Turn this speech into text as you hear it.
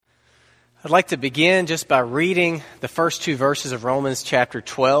I'd like to begin just by reading the first two verses of Romans chapter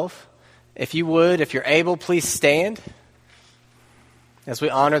 12. If you would, if you're able, please stand as we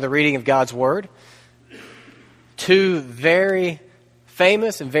honor the reading of God's Word. Two very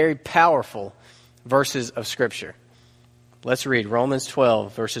famous and very powerful verses of Scripture. Let's read Romans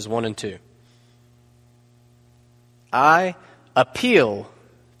 12, verses 1 and 2. I appeal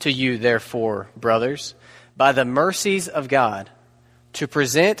to you, therefore, brothers, by the mercies of God, to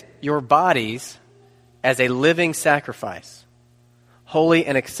present your bodies as a living sacrifice, holy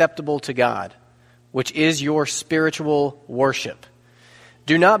and acceptable to God, which is your spiritual worship.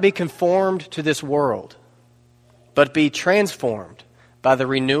 Do not be conformed to this world, but be transformed by the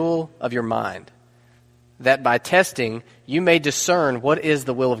renewal of your mind, that by testing you may discern what is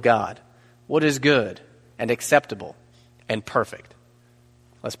the will of God, what is good and acceptable and perfect.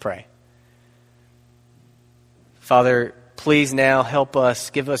 Let's pray. Father, please now help us,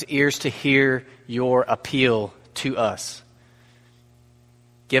 give us ears to hear your appeal to us.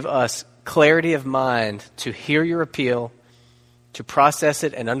 Give us clarity of mind to hear your appeal, to process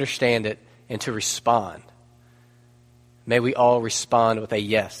it and understand it, and to respond. May we all respond with a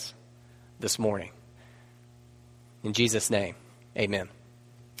yes this morning. In Jesus' name, amen.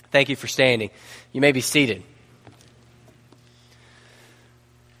 Thank you for standing. You may be seated.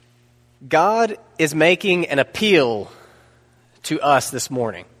 God is making an appeal to us this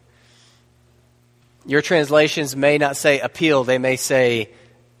morning. Your translations may not say appeal, they may say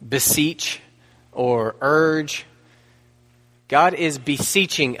beseech or urge. God is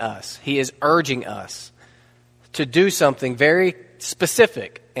beseeching us. He is urging us to do something very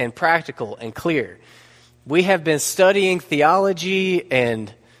specific and practical and clear. We have been studying theology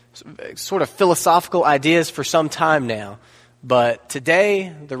and sort of philosophical ideas for some time now, but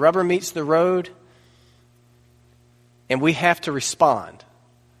today the rubber meets the road. And we have to respond.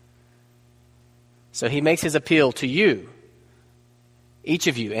 So he makes his appeal to you, each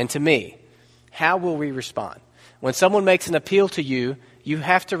of you, and to me. How will we respond? When someone makes an appeal to you, you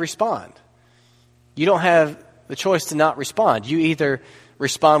have to respond. You don't have the choice to not respond. You either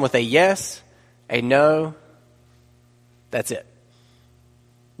respond with a yes, a no. That's it.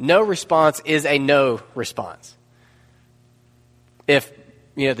 No response is a no response. If,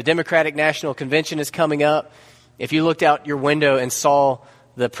 the Democratic National Convention is coming up, if you looked out your window and saw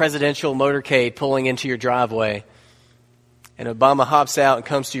the presidential motorcade pulling into your driveway, and Obama hops out and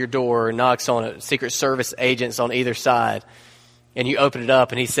comes to your door and knocks on it, Secret Service agents on either side, and you open it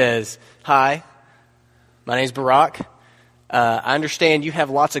up and he says, "Hi, my name's Barack. I understand you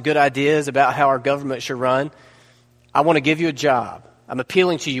have lots of good ideas about how our government should run. I want to give you a job. I'm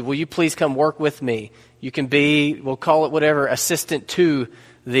appealing to you. Will you please come work with me? You can be, we'll call it whatever, assistant to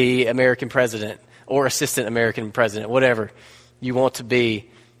the American president, or assistant American president, whatever you want to be.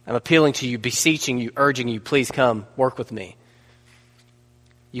 I'm appealing to you, beseeching you, urging you, please come work with me."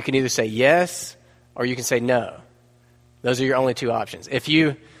 You can either say yes or you can say no. Those are your only two options. If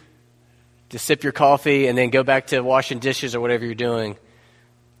you just sip your coffee and then go back to washing dishes or whatever you're doing,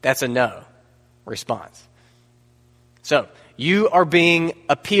 that's a no response. So, you are being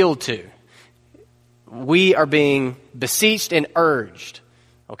appealed to. We are being beseeched and urged.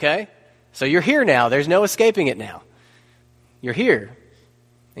 Okay? So you're here now. There's no escaping it now. You're here.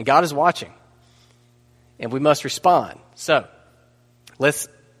 And God is watching. And we must respond. So, let's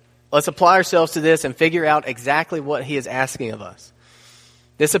apply ourselves to this and figure out exactly what he is asking of us.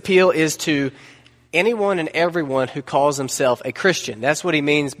 This appeal is to anyone and everyone who calls himself a Christian. That's what he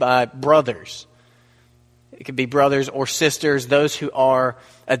means by brothers. It could be brothers or sisters, those who are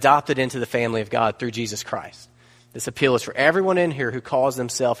adopted into the family of God through Jesus Christ. This appeal is for everyone in here who calls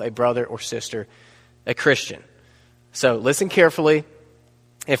themselves a brother or sister, a Christian. So listen carefully.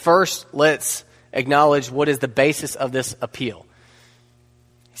 At first, let's acknowledge what is the basis of this appeal.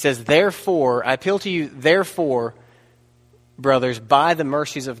 He says, "Therefore, I appeal to you, therefore, brothers, by the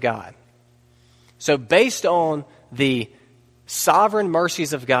mercies of God." So based on the sovereign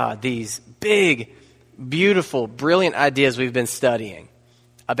mercies of God, these big, beautiful, brilliant ideas we've been studying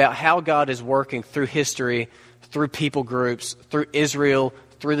about how God is working through history, through people groups, through Israel,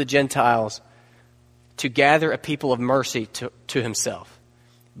 through the Gentiles, to gather a people of mercy to himself.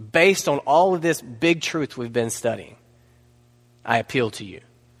 Based on all of this big truth we've been studying, I appeal to you.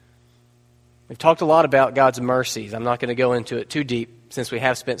 We've talked a lot about God's mercies. I'm not going to go into it too deep since we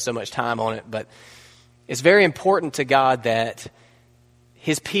have spent so much time on it, but it's very important to God that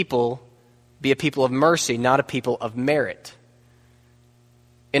his people be a people of mercy, not a people of merit.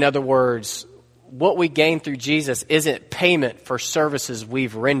 In other words, what we gain through Jesus isn't payment for services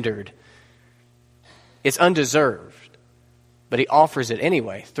we've rendered. It's undeserved. but he offers it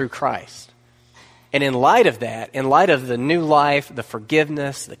anyway through Christ. And in light of that, in light of the new life, the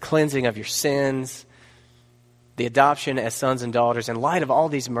forgiveness, the cleansing of your sins, the adoption as sons and daughters, in light of all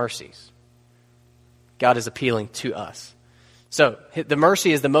these mercies, God is appealing to us. So the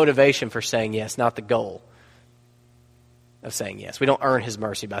mercy is the motivation for saying yes, not the goal of saying yes. We don't earn his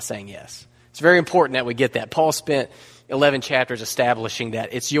mercy by saying yes. It's very important that we get that. Paul spent 11 chapters establishing that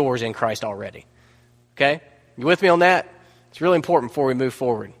it's yours in Christ already. Okay? You with me on that? It's really important before we move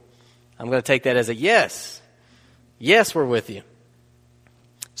forward. I'm going to take that as a yes. Yes, we're with you.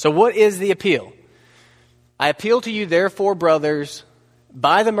 So what is the appeal? I appeal to you, therefore, brothers,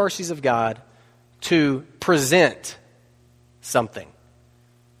 by the mercies of God, to present something.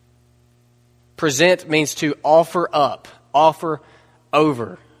 Present means to offer up, offer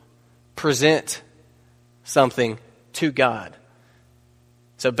over, present something to God.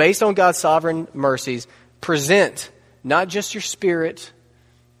 So based on God's sovereign mercies, present not just your spirit,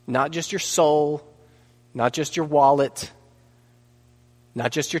 not just your soul, not just your wallet,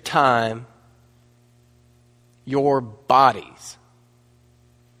 not just your time, your bodies.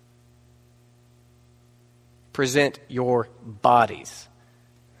 Present your bodies.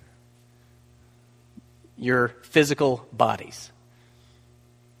 Your physical bodies.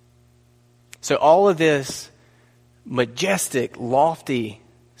 So all of this majestic, lofty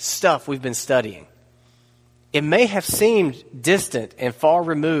stuff we've been studying, it may have seemed distant and far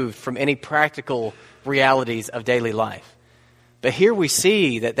removed from any practical realities of daily life. But here we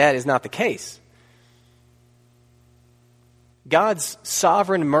see that that is not the case. God's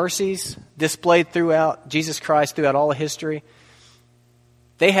sovereign mercies displayed throughout Jesus Christ, throughout all of history,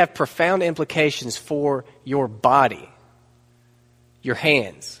 they have profound implications for your body, your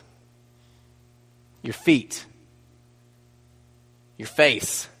hands, your feet, your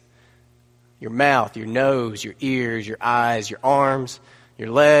face, your mouth, your nose, your ears, your eyes, your arms, your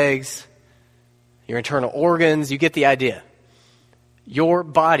legs, your internal organs. You get the idea. Your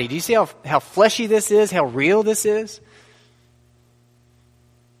body. Do you see how fleshy this is, how real this is?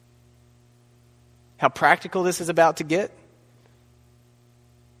 How practical this is about to get?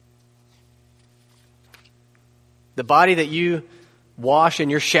 The body that you wash in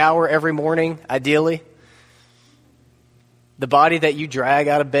your shower every morning, ideally. The body that you drag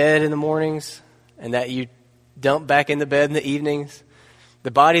out of bed in the mornings and that you dump back in the bed in the evenings. The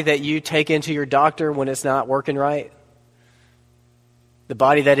body that you take into your doctor when it's not working right. The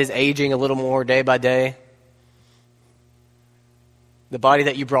body that is aging a little more day by day. The body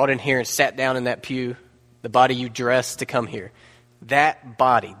that you brought in here and sat down in that pew. The body you dressed to come here. That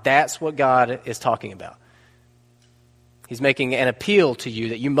body, that's what God is talking about. He's making an appeal to you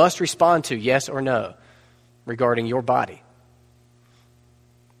that you must respond to, yes or no, regarding your body.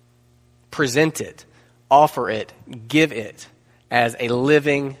 Present it, offer it, give it as a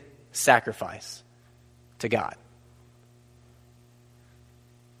living sacrifice to God.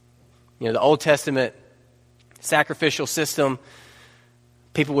 You know, the Old Testament sacrificial system,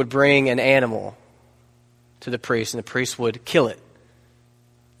 people would bring an animal to the priest, and the priest would kill it.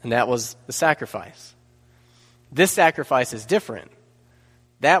 And that was the sacrifice. This sacrifice is different.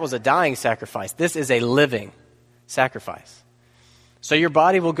 That was a dying sacrifice. This is a living sacrifice. So your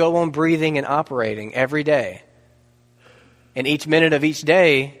body will go on breathing and operating every day. And each minute of each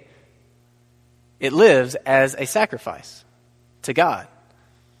day, it lives as a sacrifice to God.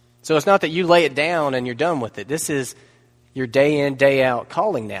 So it's not that you lay it down and you're done with it. This is your day in, day out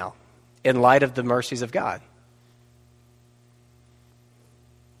calling now in light of the mercies of God.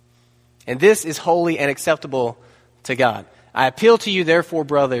 And this is holy and acceptable to God. I appeal to you, therefore,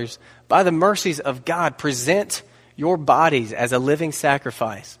 brothers, by the mercies of God, present your bodies as a living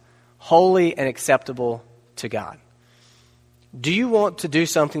sacrifice, holy and acceptable to God. Do you want to do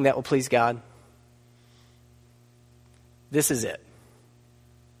something that will please God? This is it.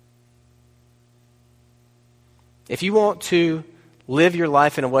 If you want to live your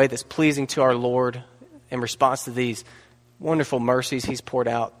life in a way that's pleasing to our Lord in response to these wonderful mercies He's poured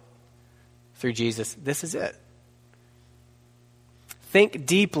out through Jesus, this is it. Think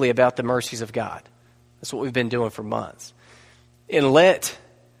deeply about the mercies of God. That's what we've been doing for months. And let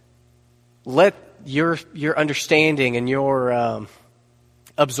your understanding and your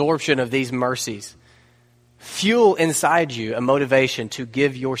absorption of these mercies fuel inside you a motivation to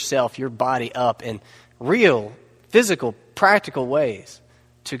give yourself, your body up in real, physical, practical ways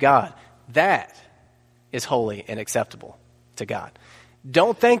to God. That is holy and acceptable to God.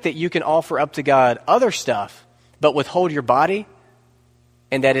 Don't think that you can offer up to God other stuff, but withhold your body,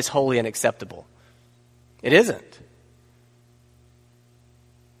 and that is holy and acceptable. It isn't.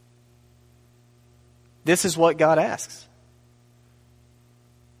 This is what God asks.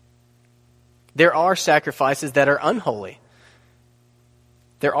 There are sacrifices that are unholy.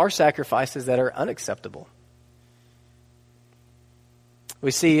 There are sacrifices that are unacceptable.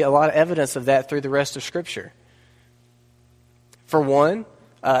 We see a lot of evidence of that through the rest of Scripture. For one,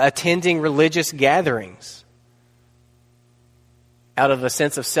 attending religious gatherings out of a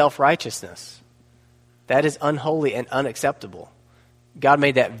sense of self-righteousness. That is unholy and unacceptable. God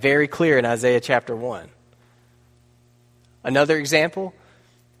made that very clear in Isaiah chapter 1. Another example,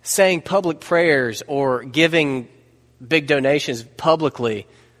 saying public prayers or giving big donations publicly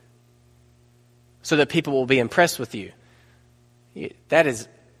so that people will be impressed with you. That is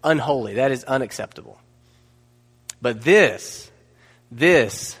unholy. That is unacceptable. But this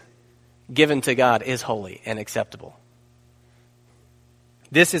given to God is holy and acceptable.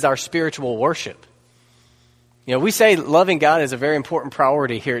 This is our spiritual worship. We say loving God is a very important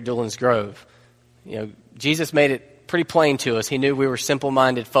priority here at Doolan's Grove. Jesus made it pretty plain to us. He knew we were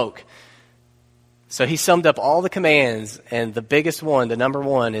simple-minded folk. So he summed up all the commands, and the biggest one, the number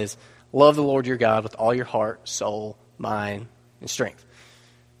one, is love the Lord your God with all your heart, soul, mind, and strength.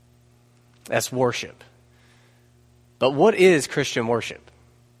 That's worship. But what is Christian worship?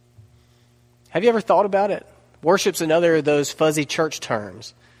 Have you ever thought about it? Worship's another of those fuzzy church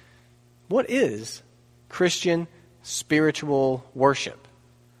terms. What is Christian spiritual worship?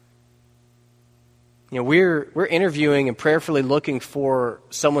 We're interviewing and prayerfully looking for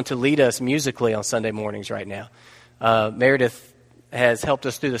someone to lead us musically on Sunday mornings right now. Meredith has helped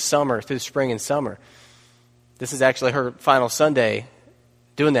us through the spring and summer. This is actually her final Sunday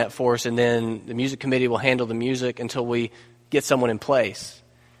doing that for us, and then the music committee will handle the music until we get someone in place.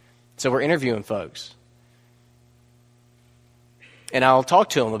 So we're interviewing folks. And I'll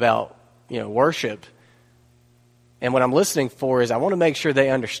talk to them about, worship. And what I'm listening for is I want to make sure they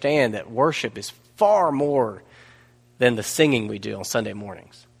understand that worship is far more than the singing we do on Sunday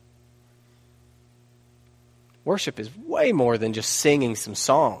mornings. Worship is way more than just singing some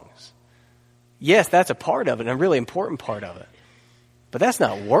songs. Yes, that's a part of it, and a really important part of it. But that's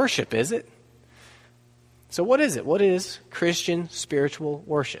not worship, is it? So what is it? What is Christian spiritual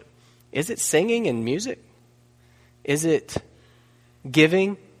worship? Is it singing and music? Is it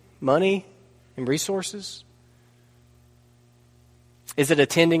giving money and resources? Is it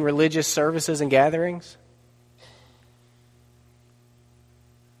attending religious services and gatherings?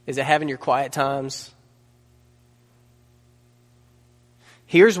 Is it having your quiet times?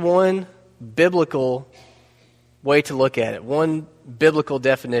 Here's one biblical way to look at it, one biblical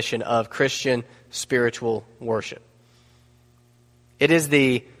definition of Christian spiritual worship. It is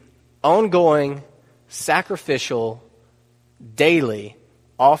the ongoing, sacrificial, daily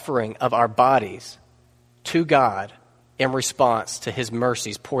offering of our bodies to God in response to His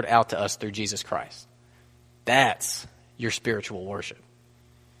mercies poured out to us through Jesus Christ. That's your spiritual worship.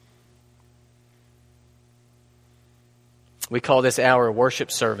 We call this hour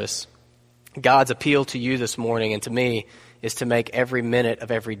worship service. God's appeal to you this morning and to me is to make every minute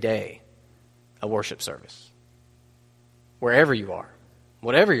of every day a worship service. Wherever you are,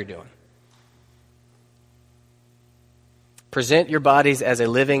 whatever you're doing. Present your bodies as a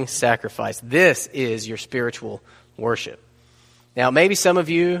living sacrifice. This is your spiritual worship. Now, maybe some of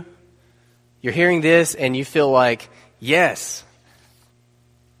you, you're hearing this and you feel like, yes,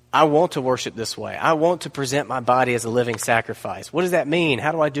 I want to worship this way. I want to present my body as a living sacrifice. What does that mean?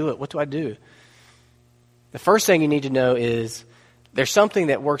 How do I do it? What do I do? The first thing you need to know is there's something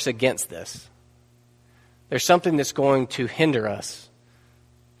that works against this. There's something that's going to hinder us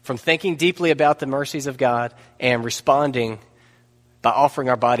from thinking deeply about the mercies of God and responding by offering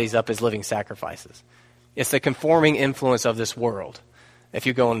our bodies up as living sacrifices. It's the conforming influence of this world. If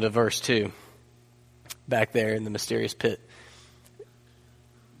you go into verse 2, back there in the mysterious pit.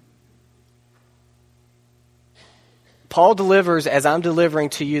 Paul delivers, as I'm delivering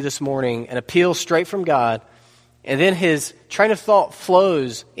to you this morning, an appeal straight from God, and then his train of thought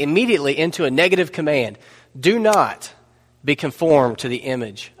flows immediately into a negative command. Do not be conformed to the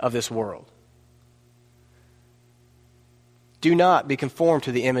image of this world. Do not be conformed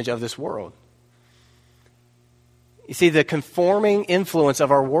to the image of this world. You see, the conforming influence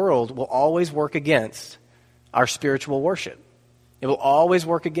of our world will always work against our spiritual worship. It will always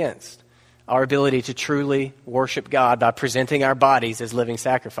work against our ability to truly worship God by presenting our bodies as living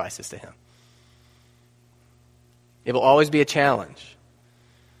sacrifices to Him. It will always be a challenge.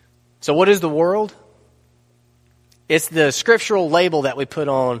 So what is the world? It's the scriptural label that we put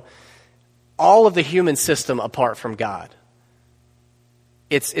on all of the human system apart from God.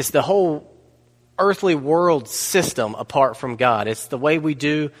 It's the whole earthly world system apart from God. It's the way we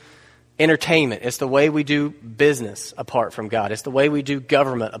do entertainment. It's the way we do business apart from God. It's the way we do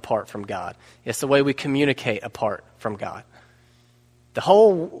government apart from God. It's the way we communicate apart from God. The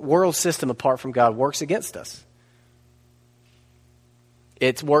whole world system apart from God works against us.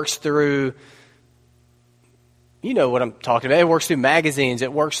 It works through, you know what I'm talking about. It works through magazines.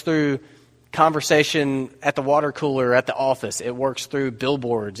 It works through conversation at the water cooler at the office. It works through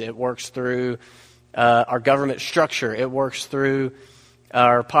billboards. It works through our government structure. It works through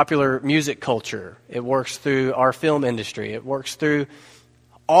our popular music culture. It works through our film industry. It works through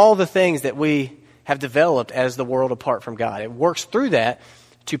all the things that we have developed as the world apart from God. It works through that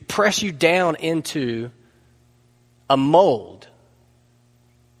to press you down into a mold,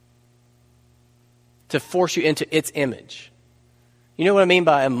 to force you into its image. You know what I mean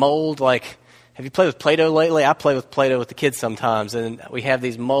by a mold? Like, have you played with Play-Doh lately? I play with Play-Doh with the kids sometimes, and we have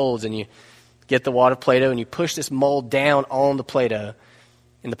these molds, and you get the wad of Play-Doh, and you push this mold down on the Play-Doh,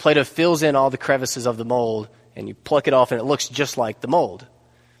 and the Play-Doh fills in all the crevices of the mold, and you pluck it off, and it looks just like the mold.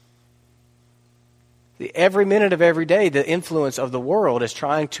 Every minute of every day, the influence of the world is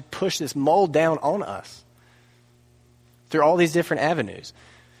trying to push this mold down on us through all these different avenues.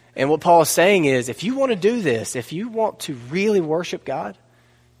 And what Paul is saying is, if you want to do this, if you want to really worship God,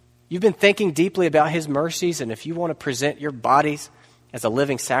 you've been thinking deeply about his mercies, and if you want to present your bodies as a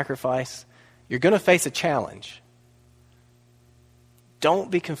living sacrifice, you're going to face a challenge. Don't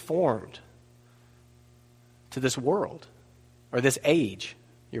be conformed to this world or this age,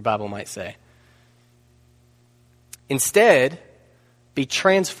 your Bible might say. Instead, be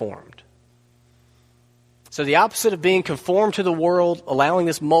transformed. So the opposite of being conformed to the world, allowing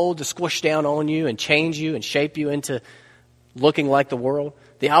this mold to squish down on you and change you and shape you into looking like the world,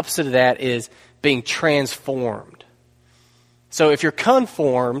 the opposite of that is being transformed. So if you're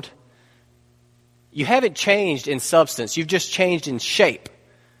conformed, you haven't changed in substance. You've just changed in shape.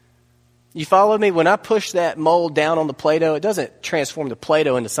 You follow me? When I push that mold down on the Play-Doh, it doesn't transform the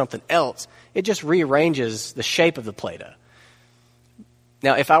Play-Doh into something else. It just rearranges the shape of the Play-Doh.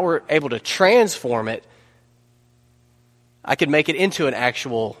 Now, if I were able to transform it, I could make it into an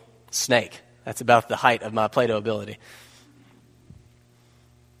actual snake. That's about the height of my Play-Doh ability.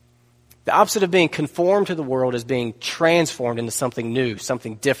 The opposite of being conformed to the world is being transformed into something new,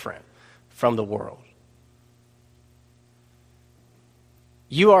 something different from the world.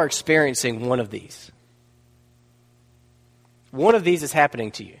 You are experiencing one of these. One of these is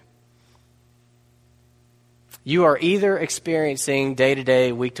happening to you. You are either experiencing day to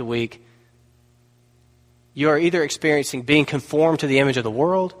day, week to week, you are either experiencing being conformed to the image of the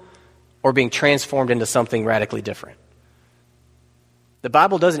world or being transformed into something radically different. The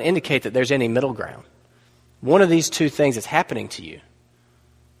Bible doesn't indicate that there's any middle ground. One of these two things is happening to you.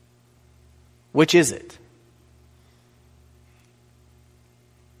 Which is it?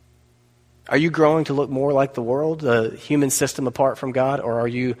 Are you growing to look more like the world, the human system apart from God, or are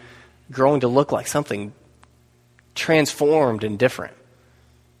you growing to look like something transformed and different?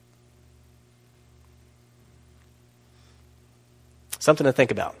 Something to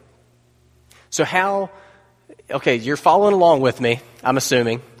think about. So okay, you're following along with me, I'm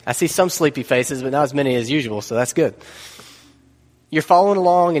assuming. I see some sleepy faces, but not as many as usual, so that's good. You're following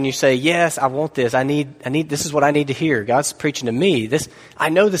along and you say, yes, I want this. I need, this is what I need to hear. God's preaching to me. I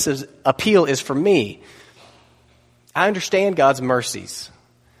know this appeal is for me. I understand God's mercies.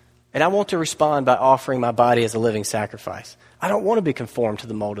 And I want to respond by offering my body as a living sacrifice. I don't want to be conformed to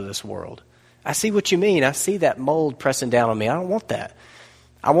the mold of this world. I see what you mean. I see that mold pressing down on me. I don't want that.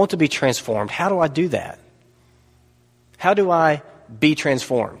 I want to be transformed. How do I do that? How do I be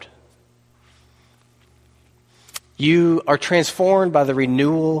transformed? You are transformed by the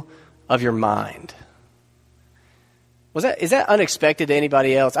renewal of your mind. Is that unexpected to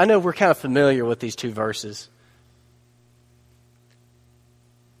anybody else? I know we're kind of familiar with these two verses.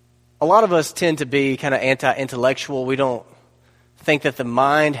 A lot of us tend to be kind of anti-intellectual. We don't think that the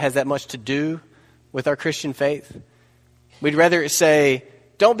mind has that much to do with our Christian faith. We'd rather say,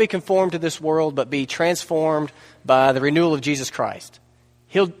 don't be conformed to this world, but be transformed by the renewal of Jesus Christ.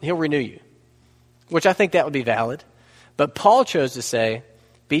 He'll renew you, which I think that would be valid. But Paul chose to say,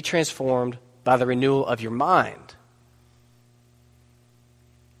 be transformed by the renewal of your mind.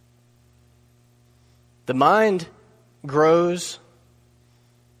 The mind grows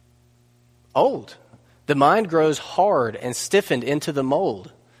old. The mind grows hard and stiffened into the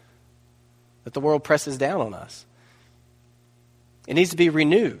mold that the world presses down on us. It needs to be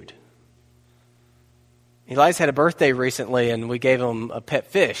renewed. Elias had a birthday recently, and we gave him a pet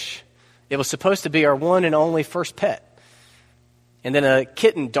fish. It was supposed to be our one and only first pet. And then a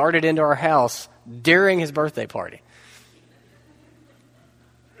kitten darted into our house during his birthday party.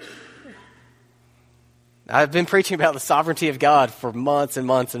 I've been preaching about the sovereignty of God for months and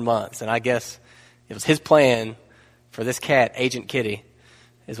months and months, and I guess it was his plan for this cat, Agent Kitty,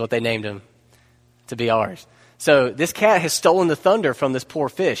 is what they named him, to be ours. So this cat has stolen the thunder from this poor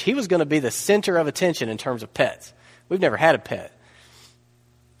fish. He was going to be the center of attention in terms of pets. We've never had a pet,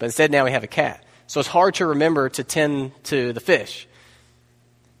 but instead now we have a cat. So it's hard to remember to tend to the fish.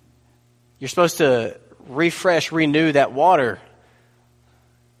 You're supposed to renew that water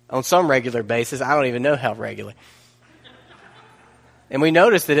on some regular basis. I don't even know how regular. And we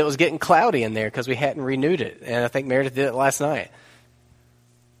noticed that it was getting cloudy in there because we hadn't renewed it. And I think Meredith did it last night.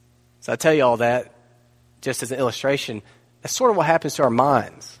 So I tell you all that just as an illustration. That's sort of what happens to our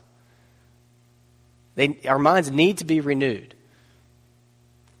minds. Our minds need to be renewed.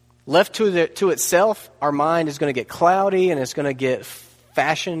 Left to itself, our mind is going to get cloudy and it's going to get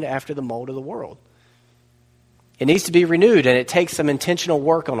fashioned after the mold of the world. It needs to be renewed, and it takes some intentional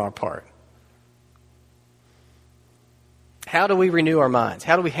work on our part. How do we renew our minds?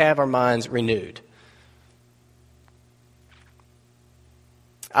 How do we have our minds renewed?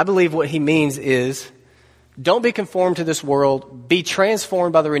 I believe what he means is, don't be conformed to this world. Be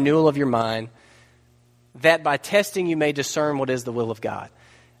transformed by the renewal of your mind, that by testing you may discern what is the will of God.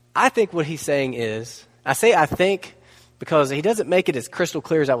 I think what he's saying is, I think because he doesn't make it as crystal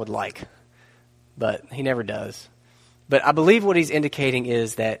clear as I would like, but he never does. But I believe what he's indicating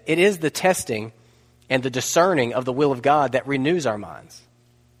is that it is the testing and the discerning of the will of God that renews our minds.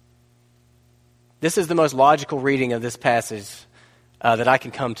 This is the most logical reading of this passage that I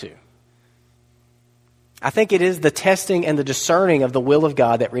can come to. I think it is the testing and the discerning of the will of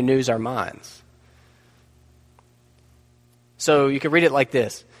God that renews our minds. So you can read it like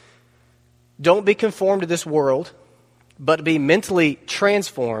this. Don't be conformed to this world, but be mentally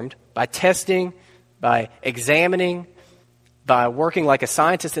transformed by testing, by examining, by working like a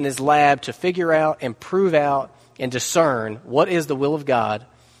scientist in his lab to figure out and prove out and discern what is the will of God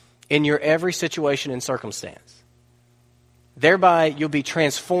in your every situation and circumstance. Thereby, you'll be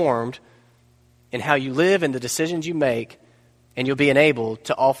transformed in how you live and the decisions you make, and you'll be enabled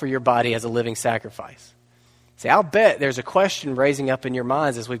to offer your body as a living sacrifice. See, I'll bet there's a question raising up in your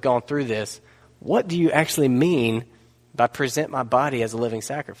minds as we've gone through this. What do you actually mean by present my body as a living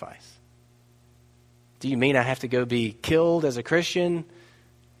sacrifice? Do you mean I have to go be killed as a Christian?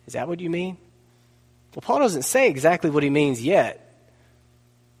 Is that what you mean? Well, Paul doesn't say exactly what he means yet,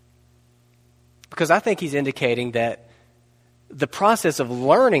 because I think he's indicating that the process of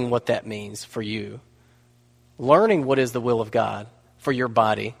learning what that means for you, learning what is the will of God for your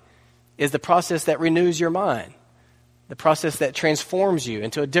body, is the process that renews your mind, the process that transforms you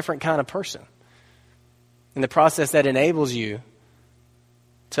into a different kind of person, and the process that enables you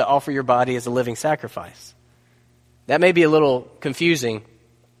to offer your body as a living sacrifice. That may be a little confusing,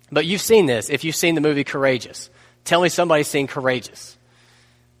 but you've seen this if you've seen the movie Courageous. Tell me somebody's seen Courageous.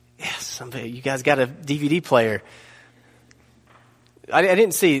 Yes, you guys got a DVD player. I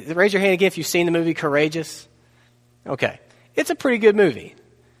didn't see. Raise your hand again if you've seen the movie Courageous. Okay. It's a pretty good movie.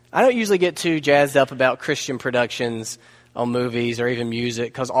 I don't usually get too jazzed up about Christian productions on movies or even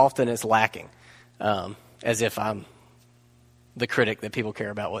music because often it's lacking, as if I'm the critic that people care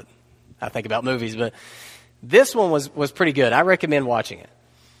about what I think about movies. But this one was pretty good. I recommend watching it.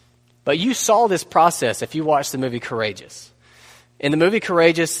 But you saw this process if you watched the movie Courageous. In the movie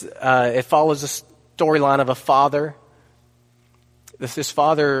Courageous, it follows a storyline of a father. This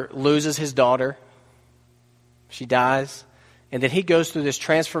father loses his daughter. She dies. And then he goes through this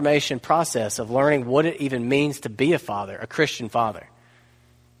transformation process of learning what it even means to be a father, a Christian father.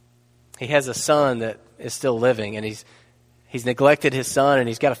 He has a son that is still living, and he's neglected his son, and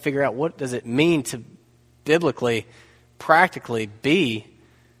he's got to figure out what does it mean to biblically, practically be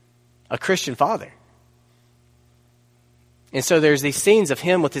a Christian father. And so there's these scenes of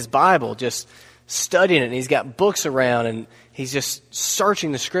him with his Bible just studying it, and he's got books around, and he's just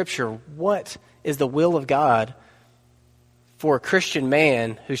searching the Scripture. What is the will of God for a Christian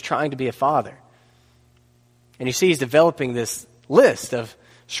man who's trying to be a father? And you see he's developing this list of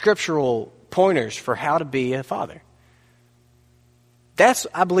scriptural pointers for how to be a father. That's,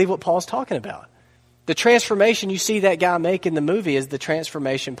 I believe, what Paul's talking about. The transformation you see that guy make in the movie is the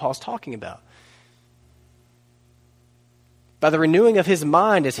transformation Paul's talking about. By the renewing of his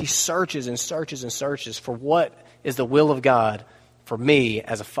mind as he searches and searches and searches for what is the will of God for me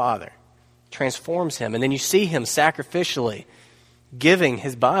as a father. Transforms him. And then you see him sacrificially giving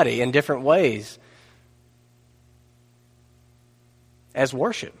his body in different ways as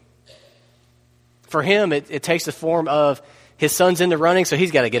worship. For him, it takes the form of his son's into running, so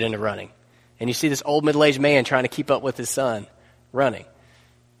he's got to get into running. And you see this old middle-aged man trying to keep up with his son running.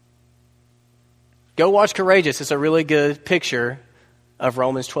 Go watch Courageous. It's a really good picture of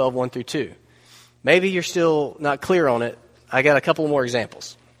Romans 12, 1 through 2. Maybe you're still not clear on it. I got a couple more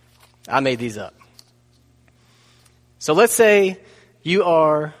examples. I made these up. So let's say you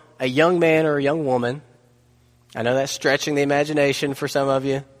are a young man or a young woman. I know that's stretching the imagination for some of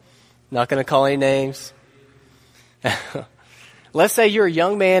you. Not going to call any names. Let's say you're a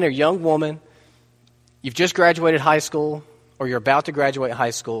young man or young woman. You've just graduated high school, or you're about to graduate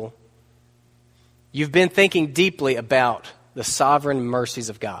high school. You've been thinking deeply about the sovereign mercies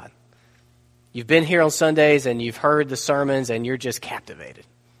of God. You've been here on Sundays and you've heard the sermons and you're just captivated.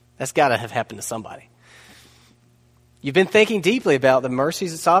 That's got to have happened to somebody. You've been thinking deeply about the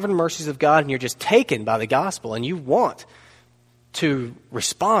mercies, the sovereign mercies of God, and you're just taken by the gospel, and you want to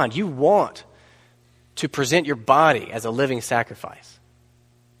respond. You want to present your body as a living sacrifice.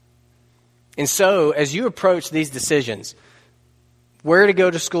 And so, as you approach these decisions, where to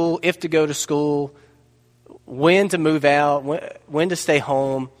go to school, if to go to school, when to move out, when to stay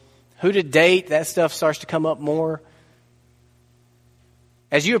home, who to date, that stuff starts to come up more.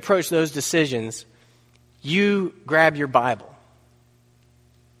 As you approach those decisions, you grab your Bible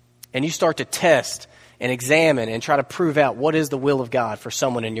and you start to test and examine and try to prove out what is the will of God for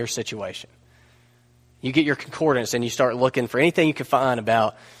someone in your situation. You get your concordance and you start looking for anything you can find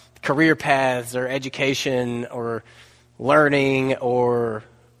about career paths or education or learning or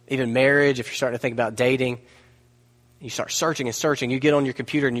even marriage. If you're starting to think about dating, you start searching and searching. You get on your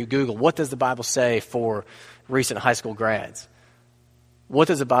computer and you Google, what does the Bible say for recent high school grads? What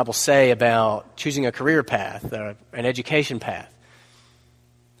does the Bible say about choosing a career path, an education path?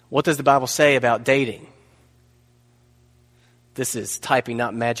 What does the Bible say about dating? This is typing,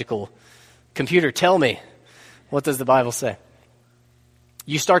 not magical. Computer, tell me, what does the Bible say?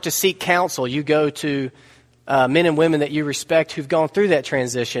 You start to seek counsel. You go to men and women that you respect who've gone through that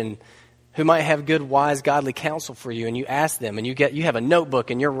transition, who might have good, wise, godly counsel for you, and you ask them, and you have a notebook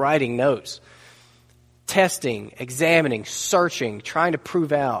and you're writing notes. Testing, examining, searching, trying to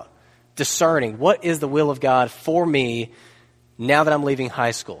prove out, discerning what is the will of God for me now that I'm leaving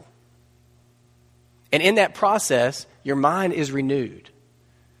high school. And in that process, your mind is renewed.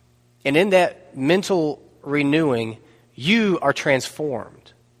 And in that mental renewing, you are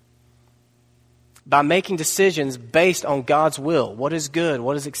transformed by making decisions based on God's will. What is good?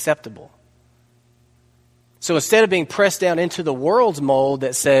 What is acceptable? So instead of being pressed down into the world's mold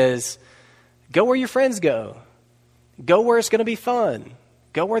that says, go where your friends go. Go where it's going to be fun.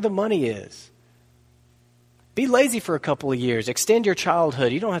 Go where the money is. Be lazy for a couple of years. Extend your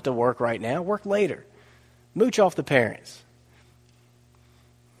childhood. You don't have to work right now. Work later. Mooch off the parents.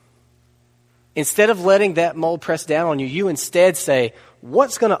 Instead of letting that mold press down on you, you instead say,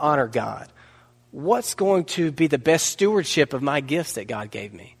 what's going to honor God? What's going to be the best stewardship of my gifts that God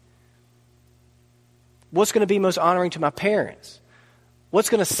gave me? What's going to be most honoring to my parents? What's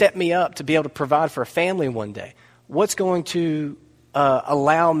going to set me up to be able to provide for a family one day? What's going to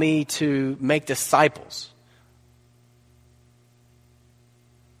allow me to make disciples?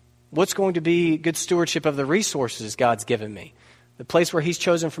 What's going to be good stewardship of the resources God's given me? The place where He's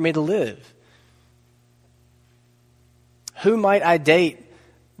chosen for me to live? Who might I date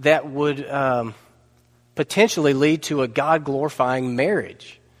that would potentially lead to a God-glorifying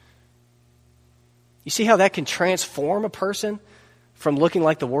marriage? You see how that can transform a person from looking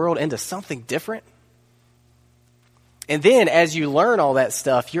like the world into something different? And then as you learn all that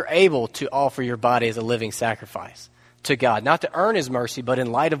stuff, you're able to offer your body as a living sacrifice to God, not to earn His mercy, but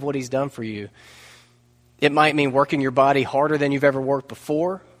in light of what He's done for you. It might mean working your body harder than you've ever worked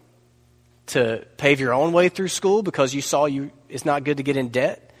before to pave your own way through school because you saw it's not good to get in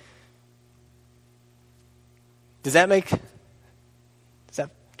debt. Does that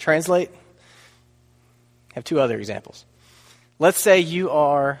translate? I have two other examples. Let's say you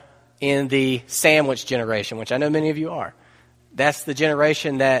are in the sandwich generation, which I know many of you are. That's the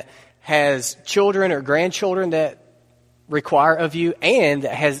generation that has children or grandchildren that require of you and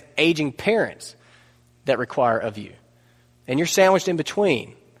that has aging parents that require of you. And you're sandwiched in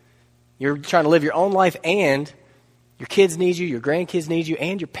between. You're trying to live your own life and your kids need you, your grandkids need you,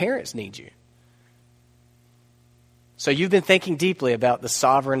 and your parents need you. So you've been thinking deeply about the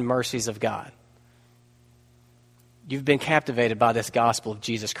sovereign mercies of God. You've been captivated by this gospel of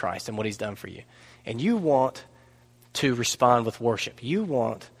Jesus Christ and what He's done for you. And you want to respond with worship. You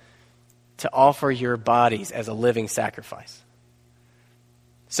want to offer your bodies as a living sacrifice.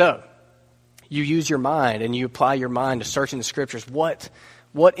 So, you use your mind and you apply your mind to search in the Scriptures. What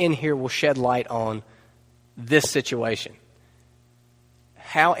in here will shed light on this situation?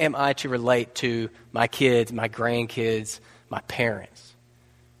 How am I to relate to my kids, my grandkids, my parents?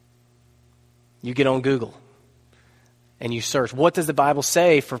 You get on Google and you search, what does the Bible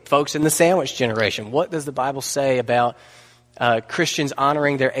say for folks in the sandwich generation? What does the Bible say about Christians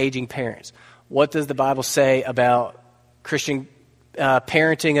honoring their aging parents? What does the Bible say about Christian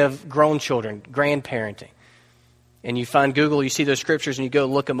parenting of grown children, grandparenting? And you find Google, you see those scriptures, and you go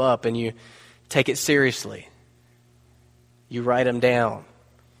look them up, and you take it seriously. You write them down.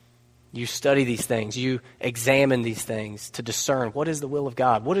 You study these things. You examine these things to discern what is the will of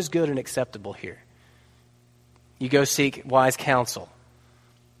God, what is good and acceptable here. You go seek wise counsel.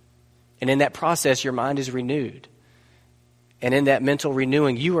 And in that process, your mind is renewed. And in that mental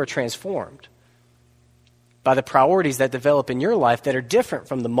renewing, you are transformed by the priorities that develop in your life that are different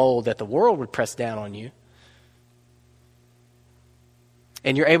from the mold that the world would press down on you.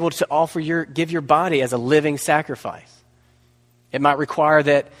 And you're able to give your body as a living sacrifice. It might require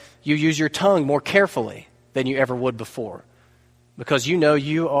that you use your tongue more carefully than you ever would before, because you know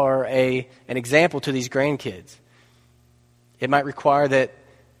you are an example to these grandkids. It might require that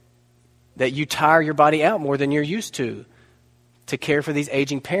you tire your body out more than you're used to care for these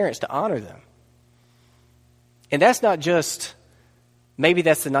aging parents, to honor them. And that's not just, maybe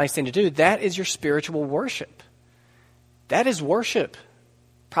that's the nice thing to do. That is your spiritual worship. That is worship,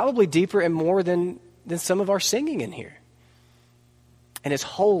 probably deeper and more than some of our singing in here. And it's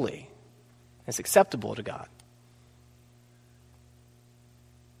holy. It's acceptable to God.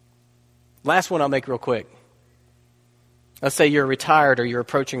 Last one I'll make real quick. Let's say you're retired or you're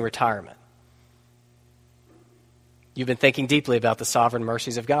approaching retirement. You've been thinking deeply about the sovereign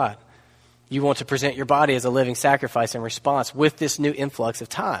mercies of God. You want to present your body as a living sacrifice in response with this new influx of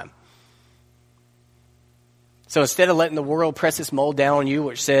time. So instead of letting the world press its mold down on you,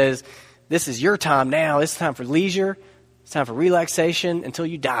 which says, this is your time now, it's time for leisure, it's time for relaxation until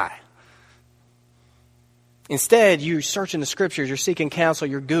you die. Instead, you search in the scriptures, you're seeking counsel,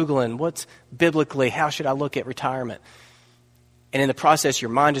 you're Googling, what's biblically, how should I look at retirement? And in the process,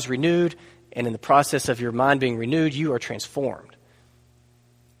 your mind is renewed, and in the process of your mind being renewed, you are transformed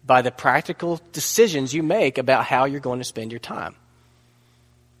by the practical decisions you make about how you're going to spend your time.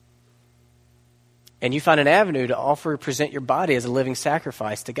 And you find an avenue to present your body as a living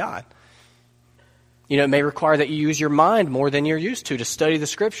sacrifice to God. You know, it may require that you use your mind more than you're used to study the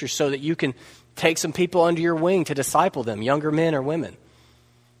scriptures so that you can take some people under your wing to disciple them, younger men or women.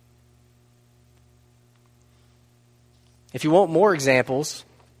 If you want more examples,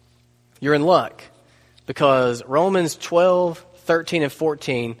 you're in luck, because Romans 12, 13, and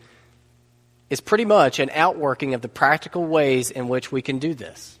 14 is pretty much an outworking of the practical ways in which we can do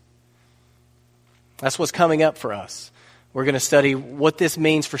this. That's what's coming up for us. We're going to study what this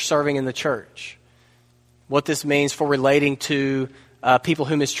means for serving in the church, what this means for relating to people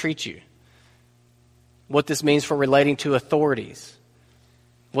who mistreat you, what this means for relating to authorities,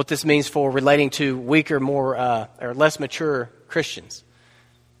 what this means for relating to weaker, more or less mature Christians.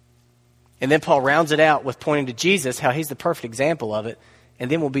 And then Paul rounds it out with pointing to Jesus, how he's the perfect example of it,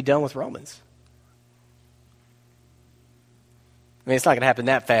 and then we'll be done with Romans. I mean, it's not going to happen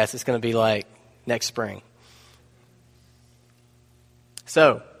that fast. It's going to be like next spring.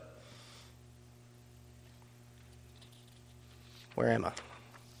 So, where am I?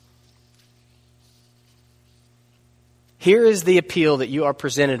 Here is the appeal that you are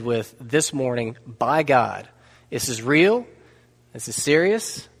presented with this morning by God. This is real. This is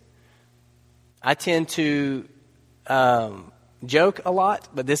serious. I tend to joke a lot,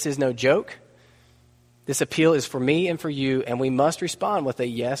 but this is no joke. This appeal is for me and for you, and we must respond with a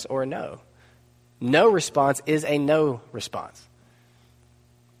yes or a no. No response is a no response.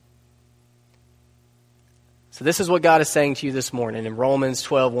 So this is what God is saying to you this morning in Romans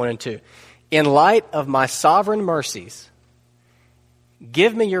 12, 1 and 2. In light of my sovereign mercies,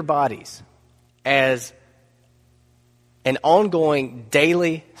 give me your bodies as an ongoing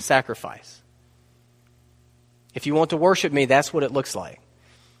daily sacrifice. If you want to worship me, that's what it looks like.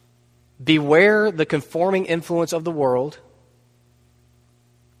 Beware the conforming influence of the world.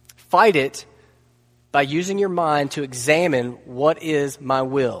 Fight it by using your mind to examine what is my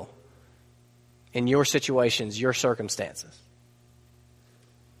will in your situations, your circumstances.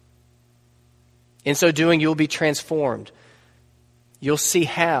 In so doing, you'll be transformed. You'll see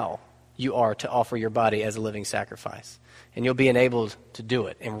how you are to offer your body as a living sacrifice. And you'll be enabled to do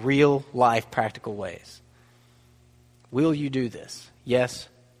it in real life, practical ways. Will you do this? Yes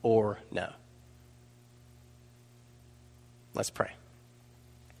or no? Let's pray.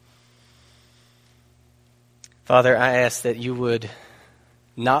 Father, I ask that you would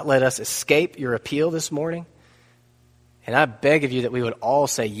not let us escape your appeal this morning. And I beg of you that we would all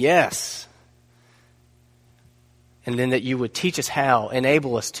say yes. And then that you would teach us how,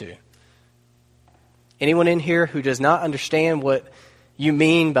 enable us to. Anyone in here who does not understand what you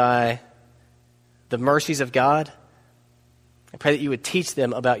mean by the mercies of God, I pray that you would teach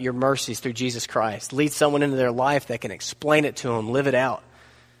them about your mercies through Jesus Christ. Lead someone into their life that can explain it to them, live it out.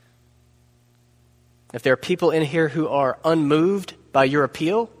 If there are people in here who are unmoved by your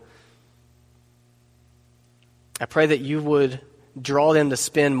appeal, I pray that you would draw them to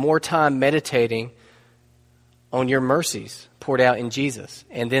spend more time meditating on your mercies poured out in Jesus,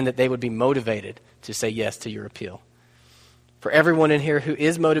 and then that they would be motivated to say yes to your appeal. For everyone in here who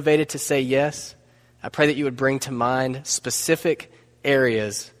is motivated to say yes, I pray that you would bring to mind specific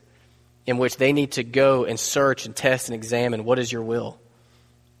areas in which they need to go and search and test and examine what is your will.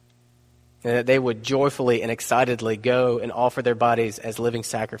 And that they would joyfully and excitedly go and offer their bodies as living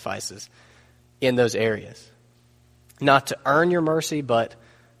sacrifices in those areas. Not to earn your mercy, but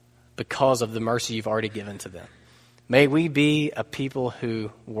because of the mercy you've already given to them. May we be a people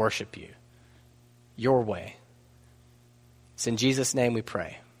who worship you, your way. It's in Jesus' name we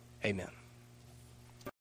pray. Amen.